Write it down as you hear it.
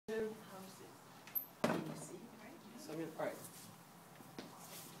All right.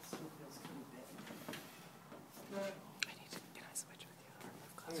 This one feels kind of big. Good. Can I switch with you?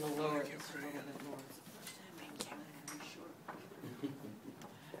 I'm going to lower it just a little bit more.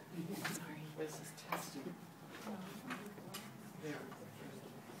 Sorry. This is testing. There.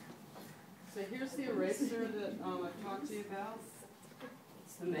 So here's the eraser that I talked to you about.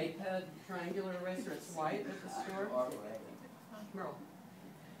 It's the Maped triangular eraser. It's white at the store. Merle.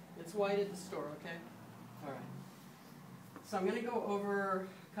 It's white at the store, okay? All right. So I'm going to go over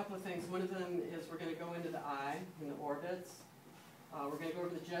a couple of things. One of them is we're going to go into the eye and the orbits. We're going to go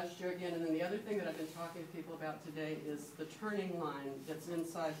over the gesture again, and then the other thing that I've been talking to people about today is the turning line that's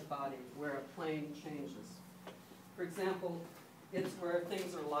inside the body where a plane changes. For example, it's where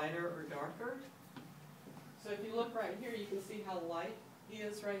things are lighter or darker. So if you look right here, you can see how light he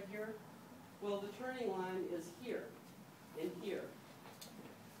is right here. Well, the turning line is here and here.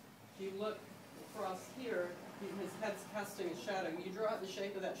 If you look across here, his head's casting a shadow. You draw out the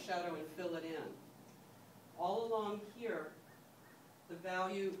shape of that shadow and fill it in. All along here, the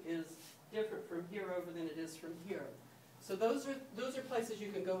value is different from here over than it is from here. So those are places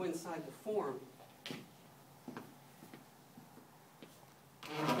you can go inside the form.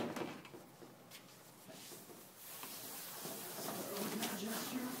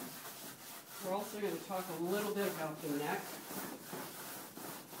 We're also going to talk a little bit about the neck.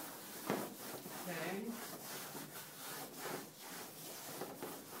 Okay.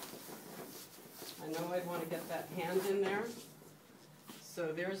 I know I'd want to get that hand in there.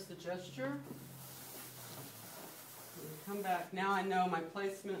 So there's the gesture. Come back. Now I know my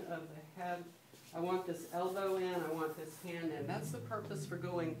placement of the head. I want this elbow in. I want this hand in. That's the purpose for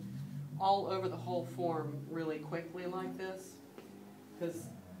going all over the whole form really quickly like this. Because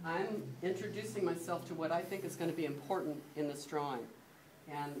I'm introducing myself to what I think is going to be important in this drawing.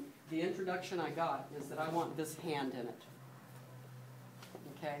 And the introduction I got is that I want this hand in it.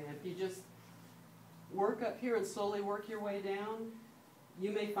 Okay? And if you just work up here and slowly work your way down,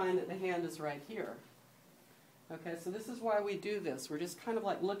 you may find that the hand is right here. Okay, so this is why we do this. We're just kind of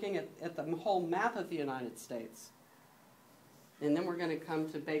like looking at the whole map of the United States. And then we're going to come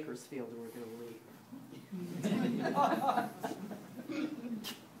to Bakersfield and we're going to leave.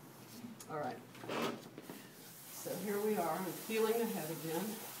 All right. So here we are. I'm feeling the head again.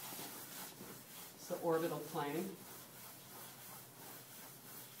 It's the orbital plane.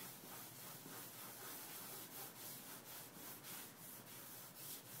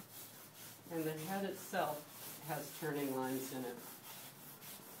 And the head itself has turning lines in it.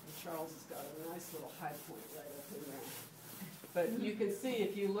 And Charles has got a nice little high point right up in there. But you can see,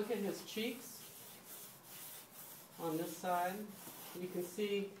 if you look at his cheeks on this side, you can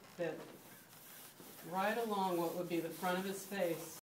see that right along what would be the front of his face